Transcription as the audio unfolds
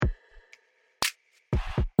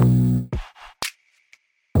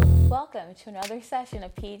welcome to another session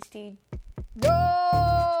of PhD.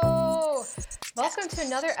 Yo! Welcome to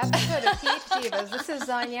another episode of PhD Divas. This is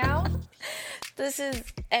Zanyao. This is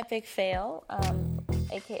Epic Fail,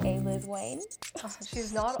 aka Liz Wayne.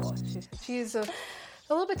 She's a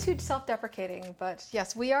little bit too self-deprecating, but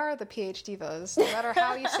yes, we are the PhD Divas, no matter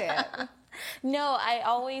how you say it. No, I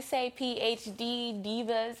always say PhD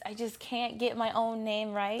Divas. I just can't get my own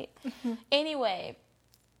name right. Anyway,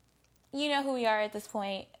 you know who we are at this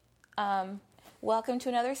point. Welcome to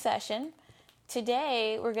another session.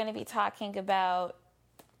 Today, we're going to be talking about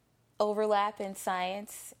overlap in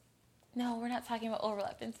science. No, we're not talking about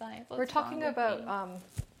overlap in science. We're talking about,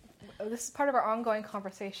 this is part of our ongoing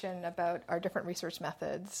conversation about our different research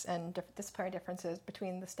methods and disciplinary differences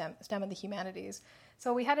between the STEM and the humanities.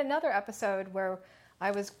 So we had another episode where I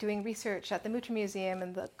was doing research at the Mutter Museum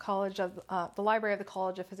and the Library of the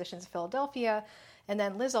College of Physicians of Philadelphia. And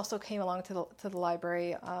then Liz also came along to the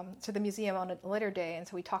library, to the museum on a later day. And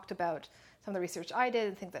so we talked about some of the research I did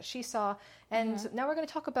and things that she saw. And now we're going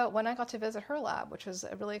to talk about when I got to visit her lab, which was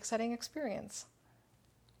a really exciting experience.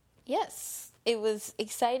 Yes, it was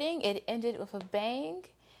exciting. It ended with a bang.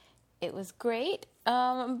 It was great.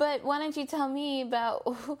 But why don't you tell me about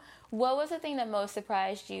what was the thing that most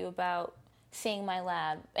surprised you about seeing my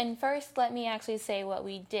lab? And first, let me actually say what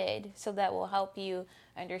we did so that will help you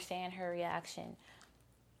understand her reaction.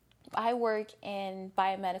 I work in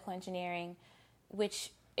biomedical engineering,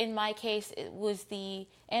 which in my case, it was the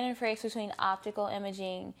interface between optical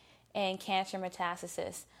imaging and cancer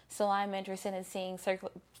metastasis. So I'm interested in seeing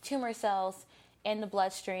tumor cells in the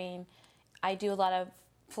bloodstream. I do a lot of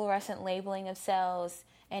fluorescent labeling of cells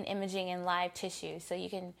and imaging in live tissue. So you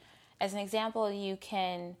can, as an example, you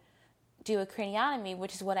can do a craniotomy,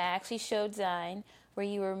 which is what I actually showed Zine, where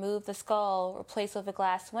you remove the skull, replace with a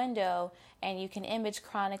glass window, and you can image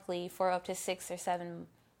chronically for up to 6 or 7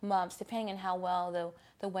 months, depending on how well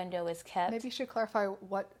the window is kept. Maybe you should clarify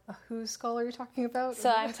whose skull are you talking about? So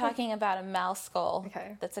I'm talking about a mouse skull.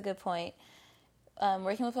 Okay. That's a good point.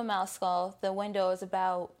 Working with a mouse skull, the window is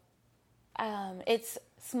about, it's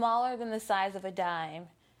smaller than the size of a dime.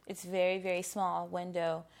 It's very, very small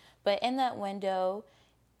window. But in that window,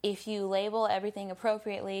 if you label everything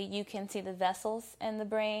appropriately, you can see the vessels in the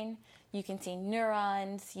brain, you can see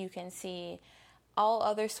neurons, you can see all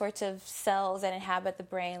other sorts of cells that inhabit the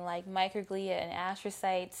brain, like microglia and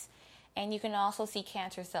astrocytes, and you can also see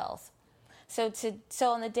cancer cells. So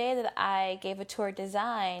on the day that I gave a tour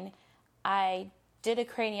design, I did a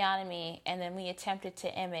craniotomy, and then we attempted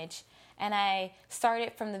to image. And I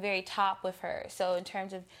started from the very top with her. So in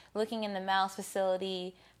terms of looking in the mouse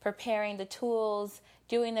facility, preparing the tools,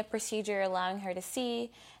 doing the procedure, allowing her to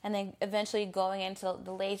see, and then eventually going into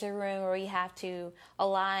the laser room where we have to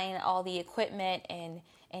align all the equipment and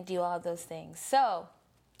do all of those things. So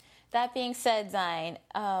that being said, Zine,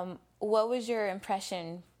 what was your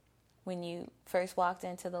impression when you first walked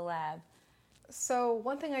into the lab? So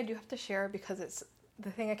one thing I do have to share, because it's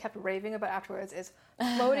the thing I kept raving about afterwards, is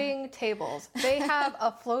floating tables. They have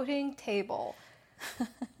a floating table.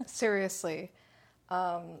 Seriously.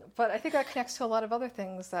 But I think that connects to a lot of other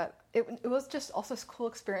things that it was just also a cool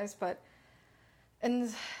experience, and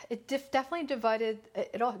it definitely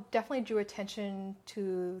definitely drew attention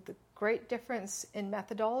to the great difference in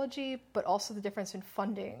methodology, but also the difference in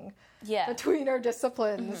funding between our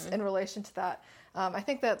disciplines in relation to that. I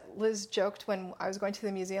think that Liz joked when I was going to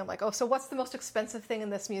the museum, like, oh, so what's the most expensive thing in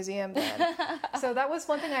this museum then? So that was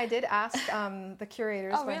one thing I did ask the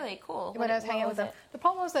curators. Oh, really? Cool. When I was hanging out with them. The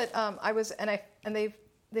problem was that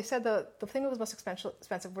they said the thing that was most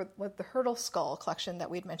expensive was the Hurdle skull collection that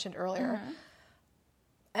we'd mentioned earlier.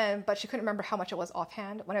 But she couldn't remember how much it was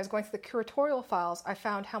offhand. When I was going through the curatorial files, I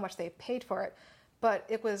found how much they paid for it. But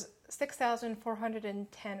it was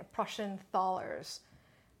 6,410 Prussian thalers.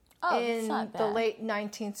 In the late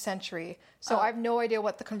 19th century. So I have no idea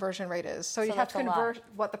what the conversion rate is. So you have to convert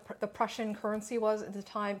what the Prussian currency was at the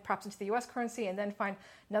time, perhaps into the US currency, and then find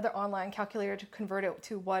another online calculator to convert it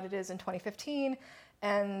to what it is in 2015.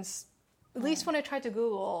 And at least when I tried to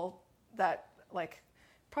Google that, like,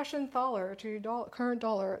 Prussian thaler to current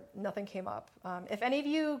dollar, nothing came up. If any of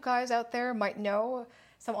you guys out there might know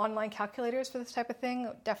some online calculators for this type of thing,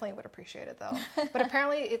 definitely would appreciate it, though. But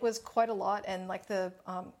apparently it was quite a lot, and like the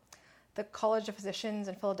College of Physicians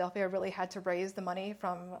in Philadelphia really had to raise the money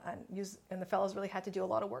and the fellows really had to do a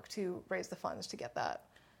lot of work to raise the funds to get that.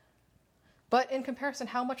 But in comparison,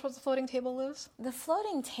 how much was the floating table, Liz? The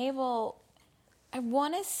floating table, I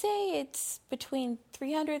want to say it's between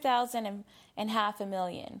 $300,000 and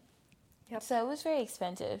 $500,000. Yep. So it was very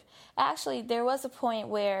expensive. Actually, there was a point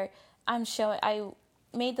where I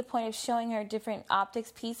made the point of showing her different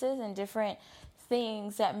optics pieces and different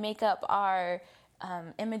things that make up our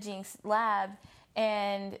imaging lab,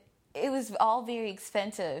 and it was all very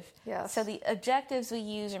expensive. Yes. So the objectives we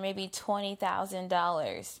use are maybe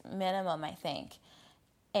 $20,000 minimum, I think.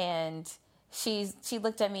 And she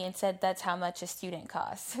looked at me and said, "That's how much a student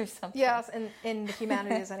costs," or something. Yes, in the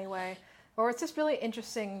humanities anyway. Or it's just really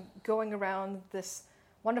interesting going around this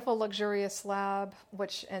wonderful, luxurious lab,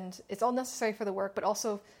 and it's all necessary for the work, but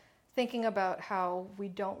also thinking about how we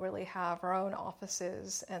don't really have our own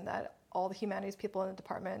offices, and that all the humanities people in the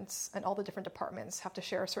departments and all the different departments have to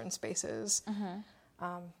share certain spaces. Mm-hmm.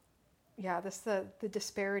 The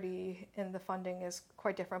disparity in the funding is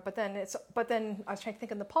quite different. But then I was trying to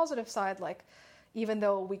think on the positive side, like even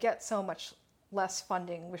though we get so much less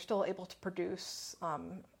funding, we're still able to produce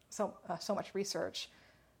so much research.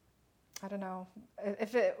 I don't know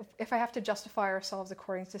if I have to justify ourselves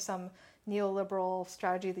according to some neoliberal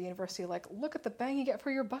strategy of the university, like look at the bang you get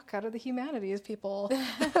for your buck out of the humanities people.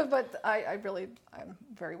 But I'm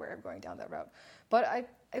very wary of going down that route. But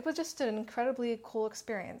it was just an incredibly cool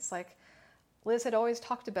experience. Like Liz had always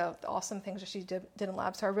talked about the awesome things that she did in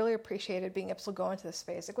lab, so I really appreciated being able to go into this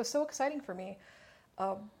space. It was so exciting for me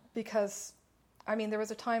because, I mean, there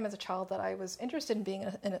was a time as a child that I was interested in being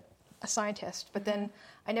a scientist, but then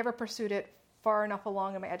I never pursued it far enough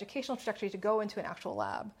along in my educational trajectory to go into an actual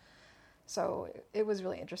lab. So it was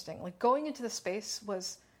really interesting. Like going into the space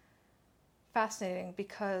was fascinating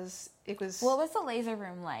because it was... What was the laser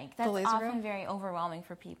room like? That's often room? Very overwhelming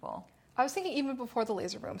for people. I was thinking even before the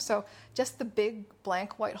laser room. So just the big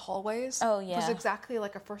blank white hallways was exactly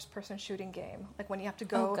like a first-person shooting game. Like when you have to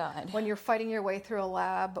go, when you're fighting your way through a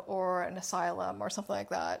lab or an asylum or something like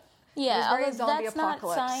that. Yeah, although that's not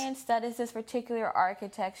science. That is this particular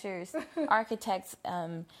architect's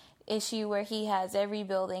issue where he has every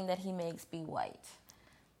building that he makes be white.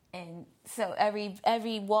 And so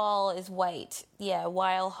every wall is white. Yeah,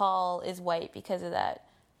 Weil Hall is white because of that,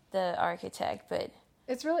 the architect. But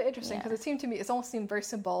it's really interesting because it almost seemed very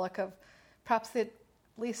symbolic of perhaps at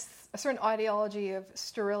least a certain ideology of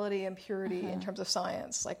sterility and purity in terms of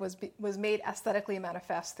science, like was made aesthetically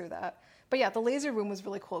manifest through that. But yeah, the laser room was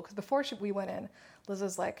really cool because before we went in, Liz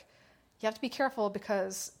was like, you have to be careful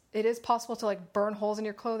because it is possible to like burn holes in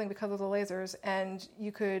your clothing because of the lasers and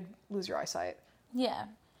you could lose your eyesight. Yeah.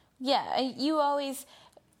 Yeah.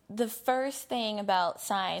 The first thing about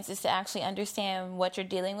science is to actually understand what you're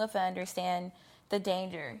dealing with and understand the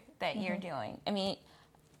danger that you're doing. I mean,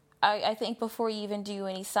 I think before you even do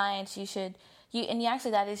any science, actually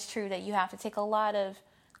that is true that you have to take a lot of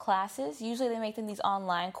classes. Usually they make them these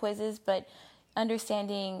online quizzes, but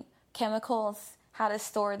understanding chemicals, how to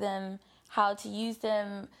store them, how to use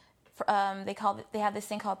them. They have this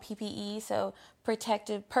thing called PPE, so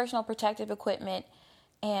personal protective equipment,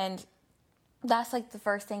 and that's like the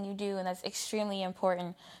first thing you do, and that's extremely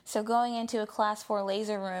important. So going into a class 4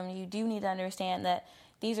 laser room, you do need to understand that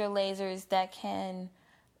these are lasers that can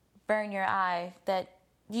burn your eye, that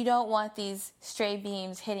you don't want these stray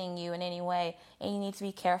beams hitting you in any way, and you need to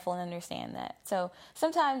be careful and understand that. So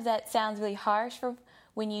sometimes that sounds really harsh for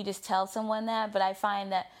when you just tell someone that, but I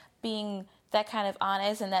find that being that kind of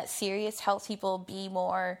honest and that serious helps people be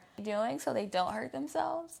more doing so they don't hurt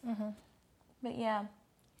themselves. Mm-hmm. But yeah.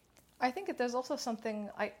 I think there's also something,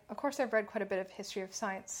 of course I've read quite a bit of history of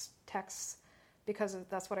science texts because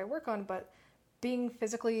that's what I work on, but being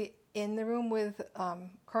physically in the room with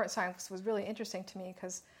current science was really interesting to me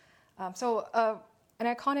because,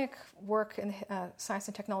 an iconic work in science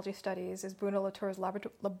and technology studies is Bruno Latour's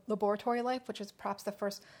laboratory life, which is perhaps the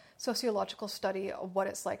first sociological study of what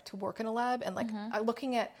it's like to work in a lab, and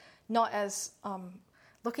looking at as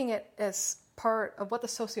part of what the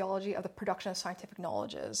sociology of the production of scientific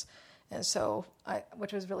knowledge is. And so,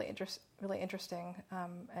 which was really interesting,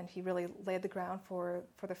 and he really laid the ground for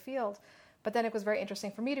the field. But then it was very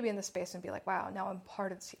interesting for me to be in the space and be like, wow, now I'm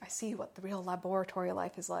part of. I see what the real laboratory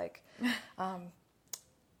life is like.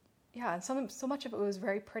 And so much of it was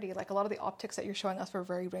very pretty. Like a lot of the optics that you're showing us were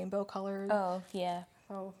very rainbow colored. Oh yeah.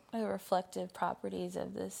 Oh, the reflective properties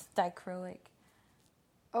of this dichroic.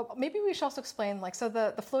 Oh, maybe we should also explain,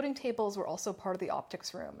 the floating tables were also part of the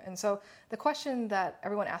optics room. And so the question that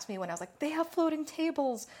everyone asked me when I was like, they have floating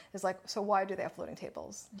tables, is like, so why do they have floating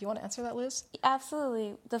tables? Do you want to answer that, Liz?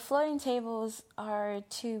 Absolutely. The floating tables are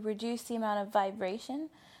to reduce the amount of vibration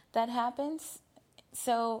that happens.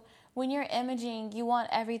 So when you're imaging, you want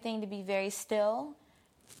everything to be very still.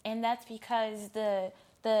 And that's because the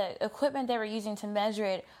equipment that we're using to measure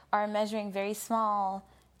it are measuring very small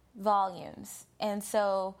volumes, and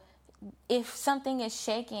so if something is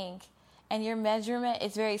shaking and your measurement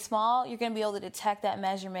is very small, you're going to be able to detect that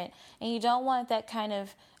measurement. And you don't want that kind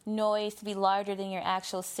of noise to be larger than your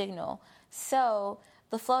actual signal. So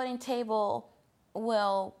the floating table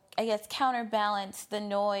will, I guess, counterbalance the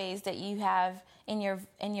noise that you have in your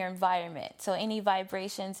environment. So any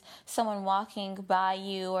vibrations, someone walking by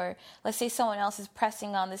you, or let's say someone else is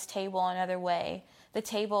pressing on this table another way, the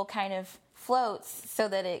table kind of floats so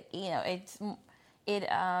that it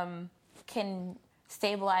can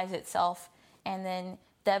stabilize itself, and then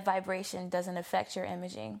that vibration doesn't affect your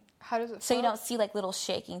imaging. How does it float? So you don't see like little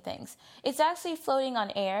shaking things. It's actually floating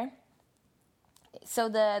on air. So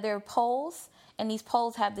there are poles, and these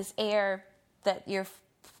poles have this air that you're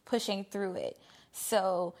pushing through it.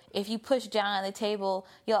 So if you push down on the table,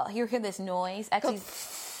 you'll hear this noise. Actually,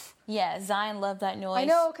 yeah, Zion loved that noise. I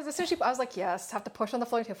know, because as soon as I was like, yes, have to push on the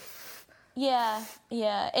floating table. Yeah,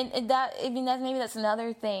 and that's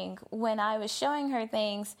another thing. When I was showing her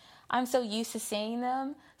things, I'm so used to seeing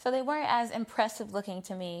them, so they weren't as impressive looking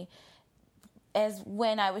to me as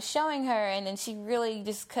when I was showing her, and then she really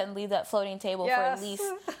just couldn't leave that floating table for at least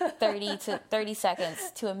 30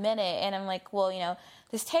 seconds to a minute. And I'm like, well,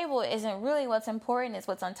 this table isn't really what's important. It's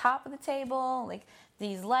what's on top of the table, like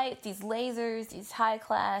these lights, these lasers, these high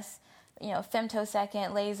class,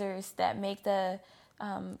 femtosecond lasers that make the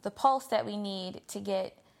pulse that we need to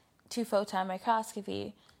get to photon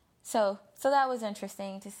microscopy. So that was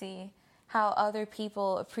interesting to see how other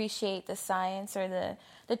people appreciate the science or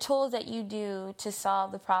the tools that you do to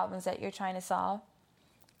solve the problems that you're trying to solve.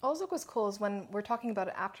 Also, what's cool is when we're talking about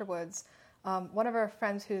it afterwards, one of our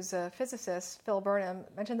friends who's a physicist, Phil Burnham,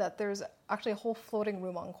 mentioned that there's actually a whole floating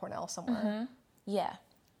room on Cornell somewhere. Mm-hmm. Yeah.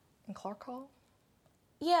 In Clark Hall?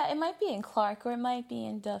 Yeah, it might be in Clark or it might be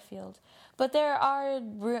in Duffield. But there are,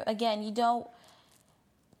 again,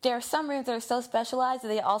 there are some rooms that are so specialized that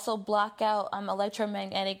they also block out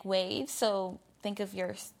electromagnetic waves. So think of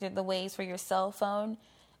the waves for your cell phone,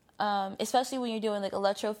 especially when you're doing like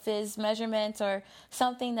electrophys measurements or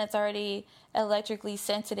something that's already electrically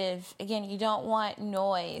sensitive. Again, you don't want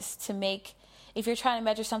noise to make, if you're trying to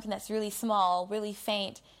measure something that's really small, really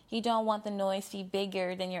faint, you don't want the noise to be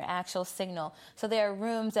bigger than your actual signal. So there are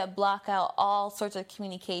rooms that block out all sorts of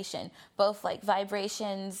communication, both like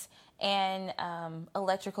vibrations and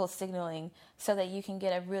electrical signaling, so that you can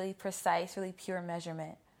get a really precise, really pure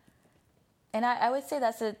measurement. And I would say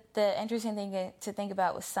that's the interesting thing to think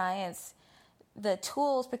about with science. The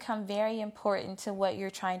tools become very important to what you're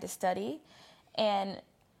trying to study. And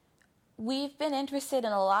we've been interested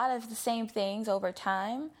in a lot of the same things over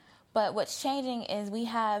time, but what's changing is we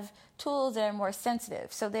have tools that are more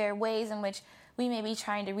sensitive. So there are ways in which we may be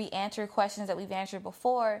trying to re-answer questions that we've answered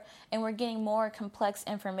before, and we're getting more complex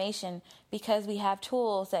information because we have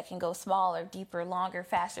tools that can go smaller, deeper, longer,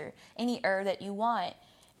 faster, any that you want.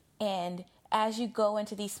 And as you go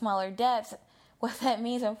into these smaller depths, what that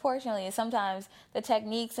means, unfortunately, is sometimes the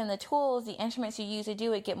techniques and the tools, the instruments you use to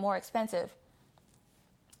do it, get more expensive.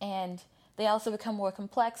 And they also become more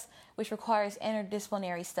complex, which requires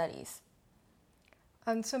interdisciplinary studies.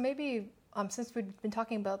 And so maybe, since we've been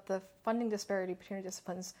talking about the funding disparity between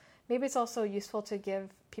disciplines, maybe it's also useful to give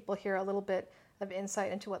people here a little bit of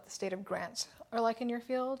insight into what the state of grants are like in your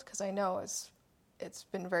field, because I know it's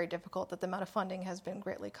been very difficult that the amount of funding has been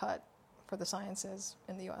greatly cut for the sciences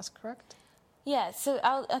in the U.S., correct? Yeah, so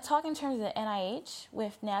I'll talk in terms of the NIH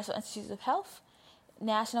with National Institutes of Health.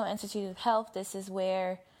 National Institute of Health, this is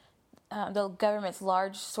where the government's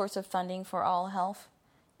large source of funding for all health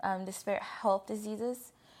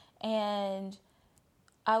diseases. And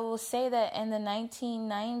I will say that in the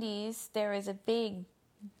 1990s, there was a big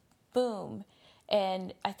boom,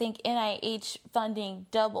 and I think NIH funding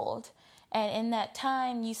doubled. And in that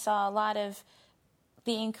time, you saw a lot of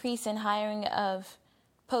the increase in hiring of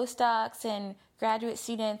postdocs and graduate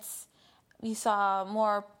students. You saw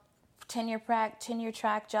more tenure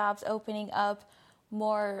track jobs opening up,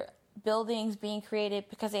 more buildings being created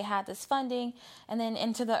because they had this funding. And then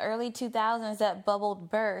into the early 2000s, that bubble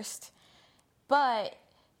burst. But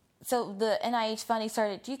so the NIH funding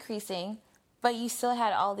started decreasing, but you still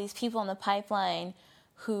had all these people in the pipeline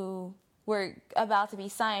who were about to be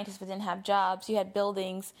scientists but didn't have jobs. You had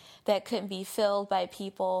buildings that couldn't be filled by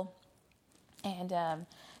people. And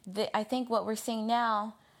I think what we're seeing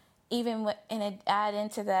now, even add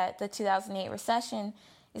into that the 2008 recession,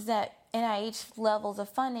 is that NIH levels of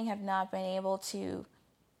funding have not been able to,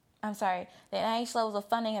 the NIH levels of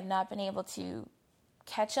funding have not been able to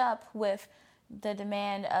catch up with the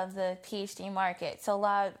demand of the PhD market. So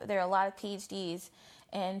there are a lot of PhDs,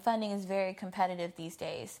 and funding is very competitive these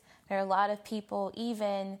days. There are a lot of people,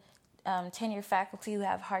 even tenure faculty, who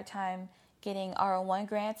have a hard time getting R01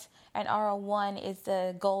 grants, and R01 is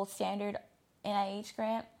the gold standard NIH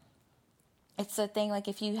grant. It's a thing like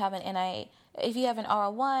if you have an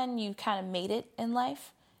R01, you kind of made it in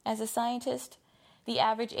life as a scientist. The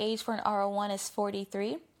average age for an R01 is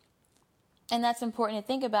 43. And that's important to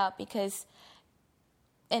think about because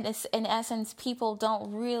in essence, people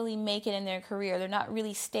don't really make it in their career. They're not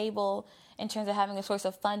really stable in terms of having a source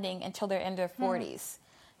of funding until they're in their 40s.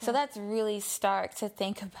 So that's really stark to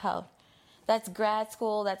think about. That's grad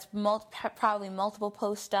school. That's probably multiple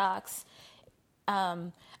postdocs.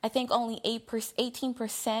 I think only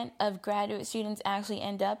 18% of graduate students actually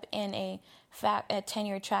end up in a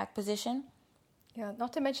tenure track position. Yeah,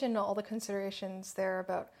 not to mention all the considerations there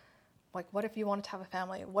about, like, what if you wanted to have a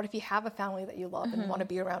family? What if you have a family that you love and want to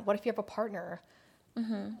be around? What if you have a partner?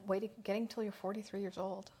 Getting till you're 43 years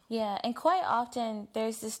old. Yeah, and quite often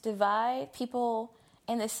there's this divide. People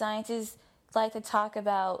in the sciences like to talk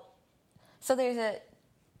about. So there's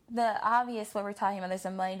the obvious what we're talking about. There's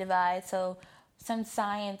a money divide. So some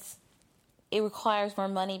science, it requires more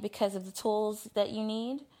money because of the tools that you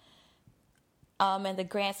need, and the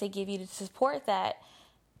grants they give you to support that.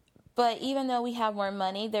 But even though we have more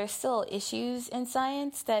money, there's still issues in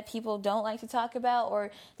science that people don't like to talk about, or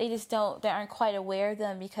they aren't quite aware of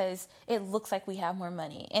them because it looks like we have more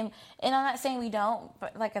money. And I'm not saying we don't,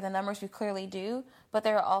 but like at the numbers we clearly do, but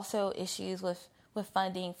there are also issues with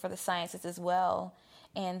funding for the sciences as well,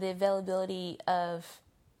 and the availability of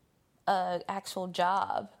an actual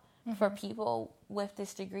job for people with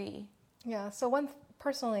this degree. Yeah, so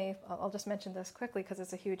personally, I'll just mention this quickly because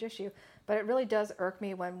it's a huge issue, but it really does irk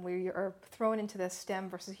me when we are thrown into this STEM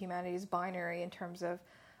versus humanities binary in terms of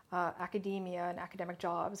academia and academic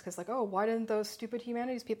jobs, because like, oh, why didn't those stupid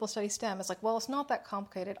humanities people study STEM? It's like, well, it's not that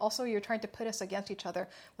complicated. Also, you're trying to pit us against each other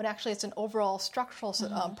when actually it's an overall structural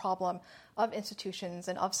problem of institutions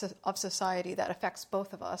and of society that affects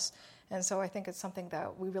both of us. And so I think it's something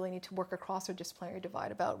that we really need to work across our disciplinary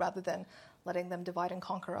divide about rather than letting them divide and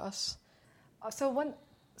conquer us. Some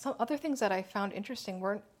other things that I found interesting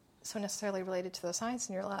weren't so necessarily related to the science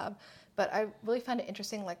in your lab, but I really found it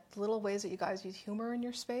interesting, like the little ways that you guys use humor in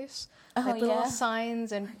your space, like little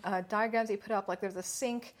signs and diagrams that you put up. Like there's a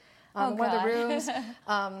sink in one of the rooms.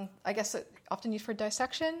 I guess often used for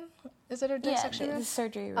dissection. Is it a dissection room? The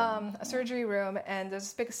surgery room. A surgery room, and there's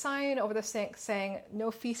this big sign over the sink saying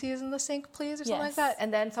 "No feces in the sink, please," or something like that.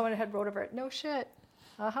 And then someone had wrote over it, "No shit."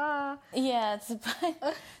 Aha. Yeah.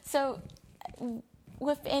 So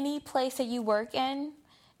with any place that you work in,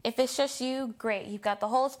 if it's just you, great. You've got the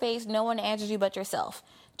whole space. No one answers you but yourself.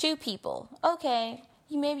 2 people. Okay.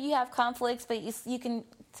 Maybe you have conflicts, but you can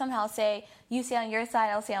somehow say, you say on your side,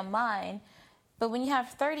 I'll say on mine. But when you have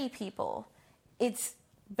 30 people, it's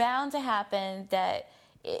bound to happen that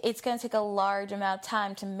it's going to take a large amount of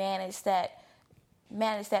time to manage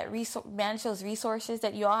those resources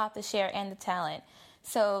that you all have to share and the talent.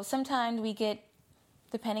 So sometimes we get,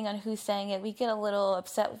 depending on who's saying it, we get a little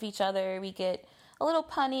upset with each other. We get a little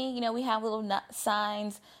punny. We have little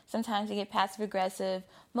signs. Sometimes we get passive aggressive.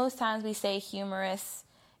 Most times we say humorous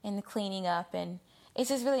in the cleaning up, and it's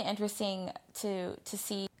just really interesting to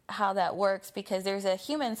see how that works because there's a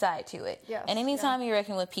human side to it. Yes, and anytime you're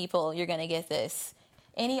working with people, you're going to get this.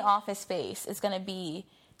 Any office space is going to be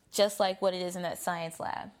just like what it is in that science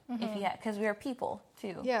lab, because we are people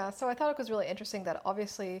too. Yeah, so I thought it was really interesting that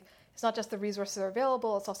obviously it's not just the resources that are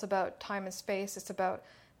available, it's also about time and space. It's about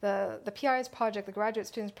the PI's project, the graduate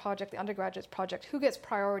students project, the undergraduates project. Who gets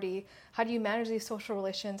priority? How do you manage these social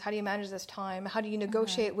relations? How do you manage this time? How do you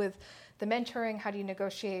negotiate with the mentoring? How do you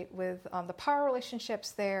negotiate with the power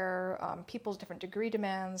relationships there, people's different degree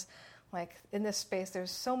demands? Like in this space,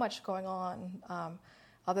 there's so much going on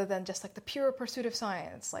other than just like the pure pursuit of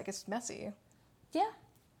science. Like it's messy. Yeah,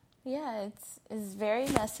 it's very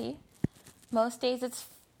messy. Most days it's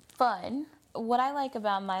fun. What I like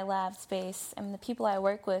about my lab space and the people I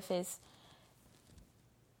work with is,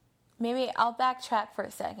 maybe I'll backtrack for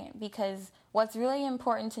a second, because what's really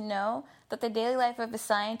important to know that the daily life of a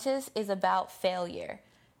scientist is about failure.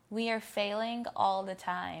 We are failing all the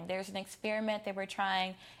time. There's an experiment that we're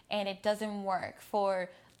trying and it doesn't work for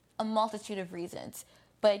a multitude of reasons.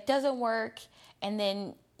 But it doesn't work, and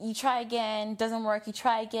then you try again, doesn't work, you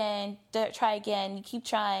try again, you keep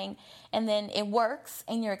trying, and then it works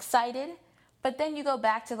and you're excited. But then you go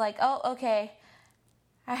back to like, oh, okay,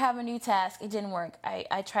 I have a new task. It didn't work.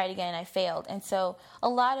 I tried again. I failed. And so a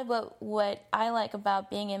lot of what I like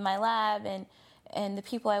about being in my lab and the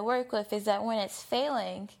people I work with is that when it's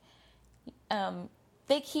failing,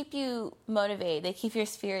 they keep you motivated. They keep your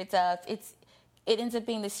spirits up. it ends up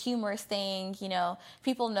being this humorous thing. You know,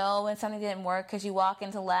 people know when something didn't work because you walk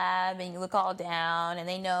into lab and you look all down, and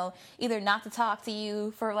they know either not to talk to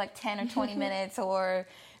you for like 10 or 20 minutes, or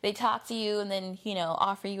they talk to you and then, you know,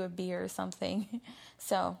 offer you a beer or something.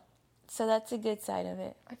 So that's a good side of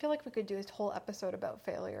it. I feel like we could do a whole episode about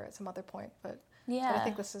failure at some other point, but Yeah. I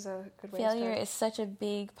think this is a good way Failure to start. is such a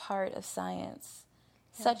big part of science.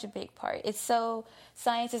 Such a big part.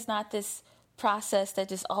 Science is not this process that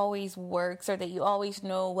just always works or that you always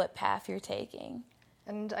know what path you're taking.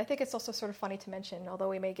 And I think it's also sort of funny to mention, although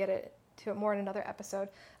we may get to it more in another episode,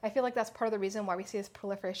 I feel like that's part of the reason why we see this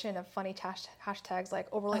proliferation of funny hashtags like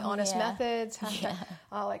overly honest methods,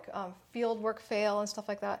 like field work fail and stuff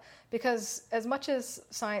like that. Because as much as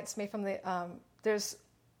science may there's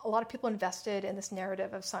a lot of people invested in this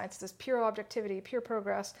narrative of science, this pure objectivity, pure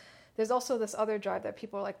progress. There's also this other drive that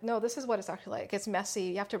people are like, no, this is what it's actually like. It's messy.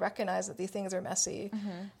 You have to recognize that these things are messy.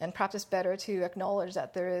 And perhaps it's better to acknowledge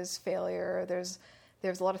that there is failure. There's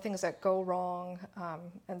a lot of things that go wrong.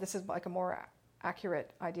 And this is like a more accurate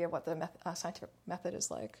idea of what the scientific method is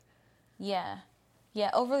like. Yeah. Yeah,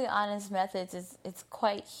 overly honest methods it's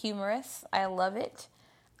quite humorous. I love it.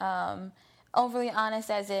 Overly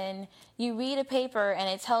honest as in you read a paper and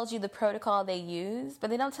it tells you the protocol they use, but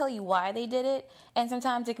they don't tell you why they did it. And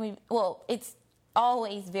sometimes it can be, it's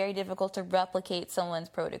always very difficult to replicate someone's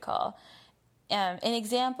protocol. An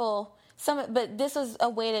example, but this was a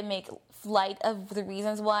way to make light of the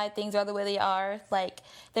reasons why things are the way they are. Like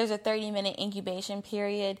there's a 30-minute incubation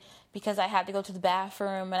period because I had to go to the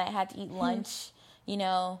bathroom and I had to eat lunch, you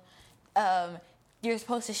know. You're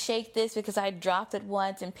supposed to shake this because I dropped it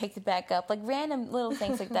once and picked it back up. Like random little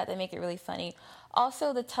things like that make it really funny.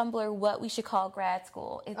 Also, the Tumblr, What We Should Call Grad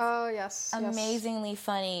School. It's amazingly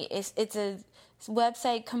funny. It's a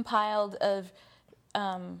website compiled of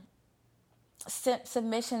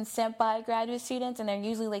submissions sent by graduate students, and they're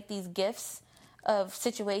usually like these GIFs of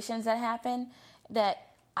situations that happen that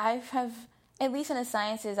I have, at least in the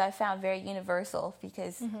sciences, I found very universal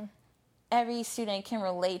because every student can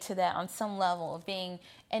relate to that on some level of being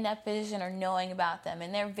in that position or knowing about them.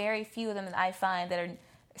 And there are very few of them that I find that are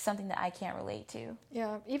something that I can't relate to.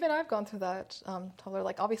 Yeah, even I've gone through that, Tumblr.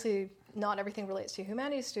 Like, obviously, not everything relates to a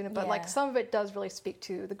humanities student, but like some of it does really speak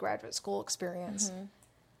to the graduate school experience.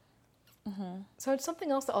 So it's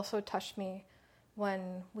something else that also touched me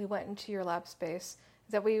when we went into your lab space,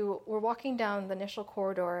 that we were walking down the initial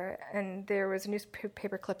corridor and there was a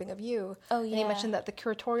newspaper clipping of you. Oh, yeah. And you mentioned that the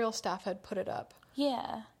curatorial staff had put it up.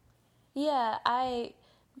 Yeah. Yeah,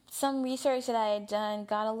 some research that I had done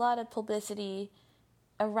got a lot of publicity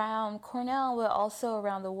around Cornell, but also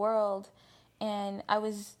around the world. And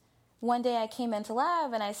one day I came into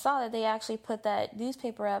lab and I saw that they actually put that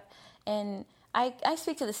newspaper up. And I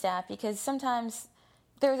speak to the staff because sometimes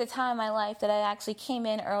there was a time in my life that I actually came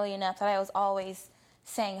in early enough that I was always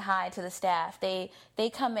saying hi to the staff. They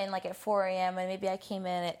come in like at 4 a.m. and maybe I came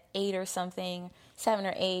in at 8 or something, 7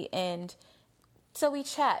 or 8, and so we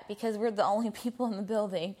chat because we're the only people in the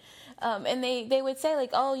building. And they would say like,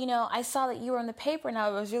 oh, you know, I saw that you were in the paper and I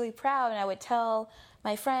was really proud, and I would tell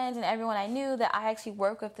my friends and everyone I knew that I actually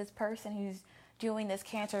work with this person who's doing this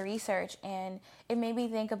cancer research, and it made me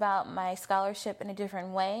think about my scholarship in a different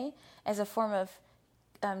way as a form of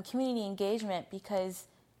community engagement, because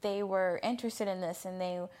they were interested in this and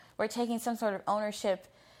they were taking some sort of ownership.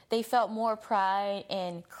 They felt more pride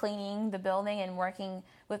in cleaning the building and working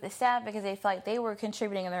with the staff because they felt like they were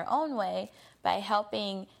contributing in their own way by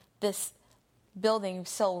helping this building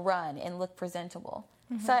still run and look presentable.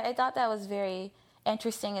 So I thought that was very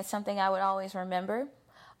interesting and something I would always remember.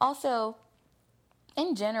 Also,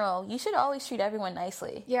 in general, you should always treat everyone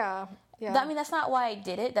nicely. Yeah. I mean, that's not why I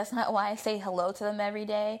did it. That's not why I say hello to them every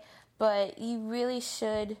day. But you really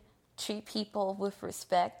should treat people with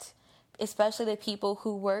respect, especially the people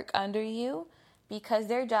who work under you, because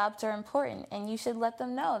their jobs are important, and you should let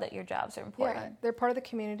them know that your jobs are important. Yeah, they're part of the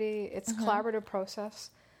community. It's a collaborative process.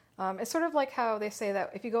 It's sort of like how they say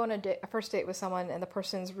that if you go on a first date with someone and the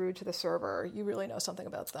person's rude to the server, you really know something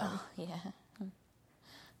about them. Oh, yeah.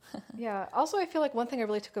 Yeah. Also, I feel like one thing I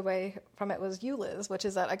really took away from it was you, Liz, which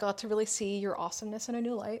is that I got to really see your awesomeness in a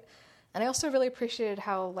new light. And I also really appreciated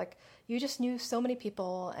how, like, you just knew so many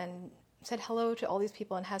people and said hello to all these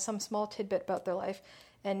people and had some small tidbit about their life.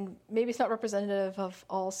 And maybe it's not representative of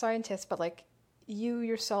all scientists, but, like, you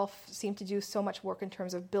yourself seem to do so much work in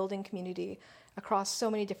terms of building community across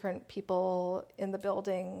so many different people in the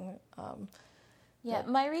building.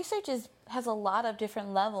 My research has a lot of different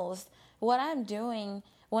levels. What I'm doing,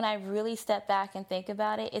 when I really step back and think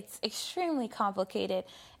about it, it's extremely complicated.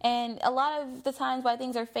 And a lot of the times why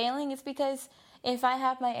things are failing is because if I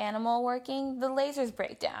have my animal working, the lasers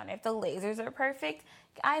break down. If the lasers are perfect,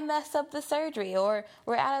 I messed up the surgery, or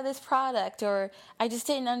we're out of this product, or I just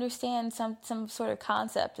didn't understand some sort of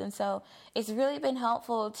concept. And so it's really been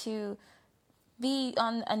helpful to be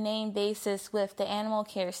on a name basis with the animal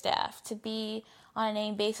care staff, to be on a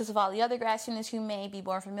name basis with all the other grad students who may be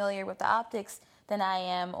more familiar with the optics than I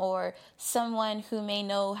am, or someone who may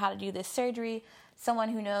know how to do this surgery, someone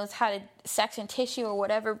who knows how to section tissue or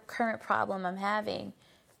whatever current problem I'm having.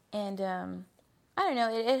 And I don't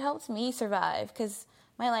know, it helps me survive, because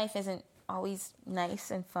my life isn't always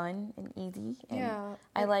nice and fun and easy, and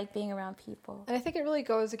I like being around people. And I think it really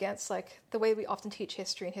goes against like the way we often teach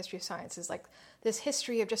history and history of science is like this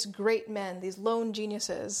history of just great men, these lone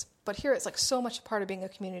geniuses. But here it's like so much a part of being a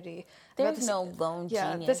community. There's no lone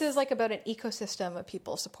genius. This is like about an ecosystem of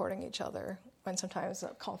people supporting each other when sometimes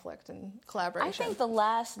conflict and collaboration. I think the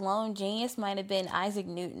last lone genius might have been Isaac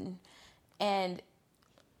Newton. And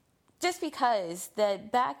just because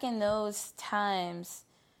that back in those times,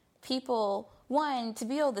 people, one, to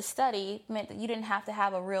be able to study meant that you didn't have to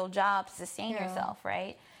have a real job to sustain yourself,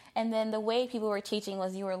 right? And then the way people were teaching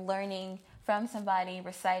was you were learning from somebody,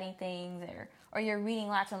 reciting things, or you're reading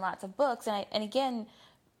lots and lots of books. And again,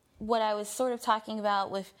 what I was sort of talking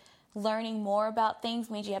about with learning more about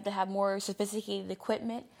things means you have to have more sophisticated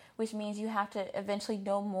equipment, which means you have to eventually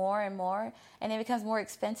know more and more, and it becomes more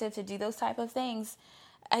expensive to do those type of things.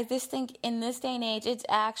 I just think in this day and age, it's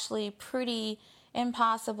actually pretty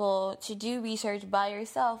impossible to do research by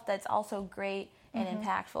yourself that's also great and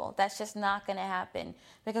impactful. That's just not going to happen,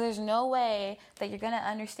 because there's no way that you're going to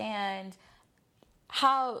understand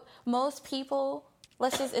how most people,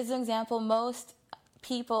 let's just as an example, most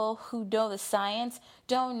people who know the science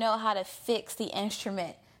don't know how to fix the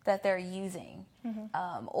instrument that they're using,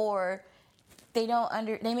 or they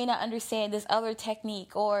may not understand this other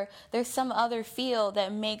technique, or there's some other field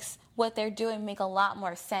that makes what they're doing make a lot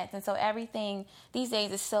more sense. And so everything these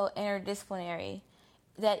days is so interdisciplinary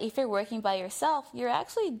that if you're working by yourself, you're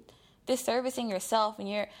actually disservicing yourself, and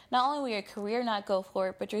you're not only will your career not go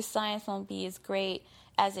forward, but your science won't be as great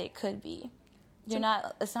as it could be.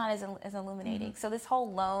 It's not as illuminating. So this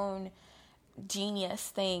whole lone genius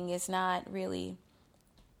thing is not really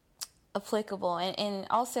applicable. And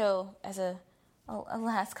also, as a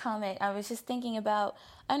last comment, I was just thinking about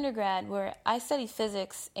undergrad, where I studied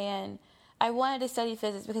physics, and I wanted to study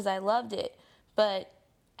physics because I loved it. But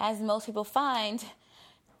as most people find,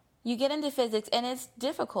 you get into physics and it's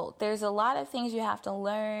difficult. There's a lot of things you have to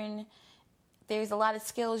learn. There's a lot of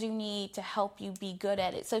skills you need to help you be good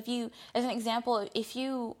at it. So if you, as an example, if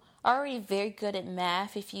you are already very good at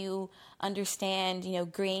math, if you understand,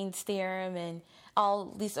 Green's theorem and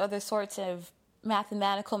all these other sorts of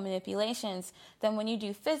mathematical manipulations, then when you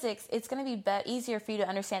do physics, it's going to be easier for you to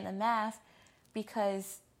understand the math,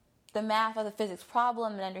 because the math of the physics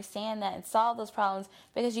problem, and understand that and solve those problems,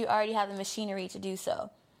 because you already have the machinery to do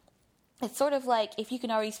so. It's sort of like if you can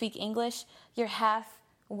already speak English, you're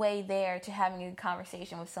halfway there to having a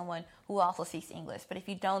conversation with someone who also speaks English. But if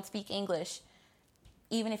you don't speak English,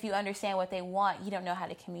 even if you understand what they want, you don't know how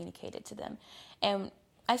to communicate it to them. And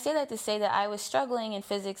I say that to say that I was struggling in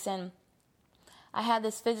physics, and I had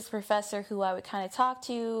this physics professor who I would kind of talk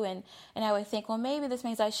to, and I would think, well, maybe this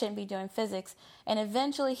means I shouldn't be doing physics. And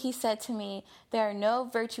eventually he said to me, there are no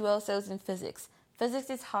virtuosos in physics.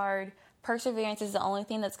 Physics is hard. Perseverance is the only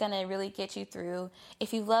thing that's going to really get you through.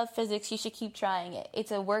 If you love physics, you should keep trying it.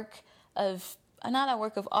 It's a work of, not a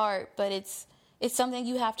work of art, but it's something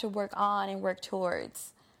you have to work on and work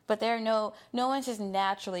towards. But there are no one's just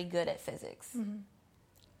naturally good at physics. Mm-hmm.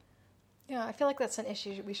 Yeah, I feel like that's an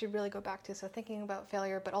issue we should really go back to. So thinking about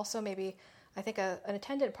failure, but also maybe I think an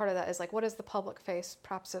attendant part of that is like, what is the public face,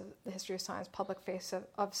 perhaps of the history of science, public face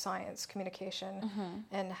of science communication,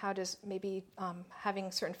 and how does maybe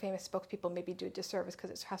having certain famous spokespeople maybe do a disservice, because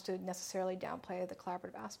it has to necessarily downplay the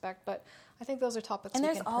collaborative aspect. But I think those are topics we can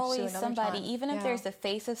pursue another time. And there's always somebody, even if there's the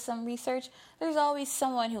face of some research, there's always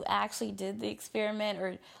someone who actually did the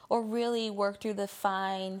experiment or really worked through the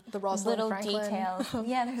fine little details.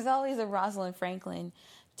 Yeah, there's always a Rosalind Franklin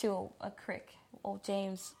to a Crick. Old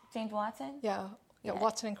James Watson? Yeah,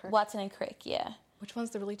 Watson and Crick. Watson and Crick, yeah. Which one's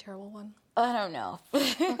the really terrible one? I don't know.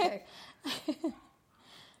 Okay.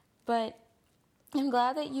 But I'm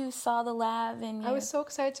glad that you saw the lab and I was so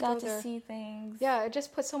excited to go there. Got to see things. Yeah, it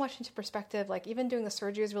just put so much into perspective. Like even doing the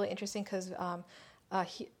surgery was really interesting because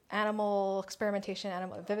animal experimentation,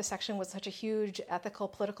 animal vivisection was such a huge ethical,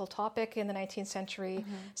 political topic in the 19th century.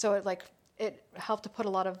 So it helped to put a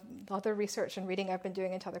lot of other research and reading I've been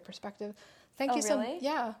doing into other perspective. Thank you so much. Really?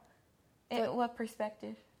 Yeah. What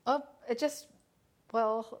perspective? It just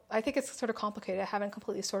Well, I think it's sort of complicated. I haven't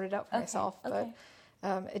completely sorted it out for myself, but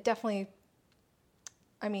it definitely,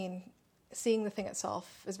 I mean, seeing the thing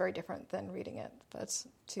itself is very different than reading it. That's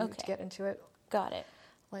to get into it. Got it.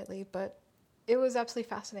 Lightly, but it was absolutely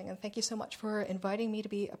fascinating, and thank you so much for inviting me to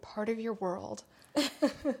be a part of your world.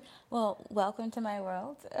 Well, welcome to my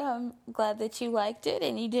world. Glad that you liked it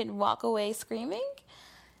and you didn't walk away screaming.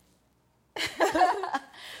 I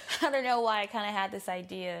don't know why I kind of had this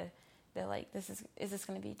idea that, like, is this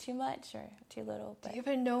going to be too much or too little? But do you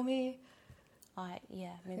even know me? Maybe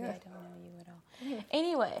I don't know you at all.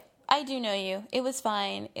 Anyway, I do know you. It was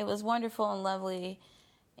fine. It was wonderful and lovely,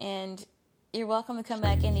 and you're welcome to come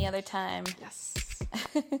back any other time. Yes.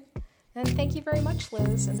 And thank you very much,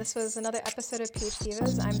 Liz. And this was another episode of PhD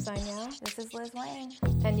Divas. I'm Zanya. This is Liz Wang.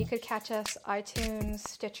 And you could catch us iTunes,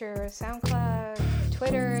 Stitcher, SoundCloud,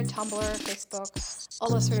 Twitter, Tumblr, Facebook, all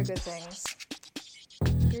those sort of good things.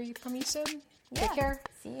 Hear you from you soon. Yeah. Take care.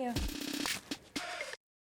 See you.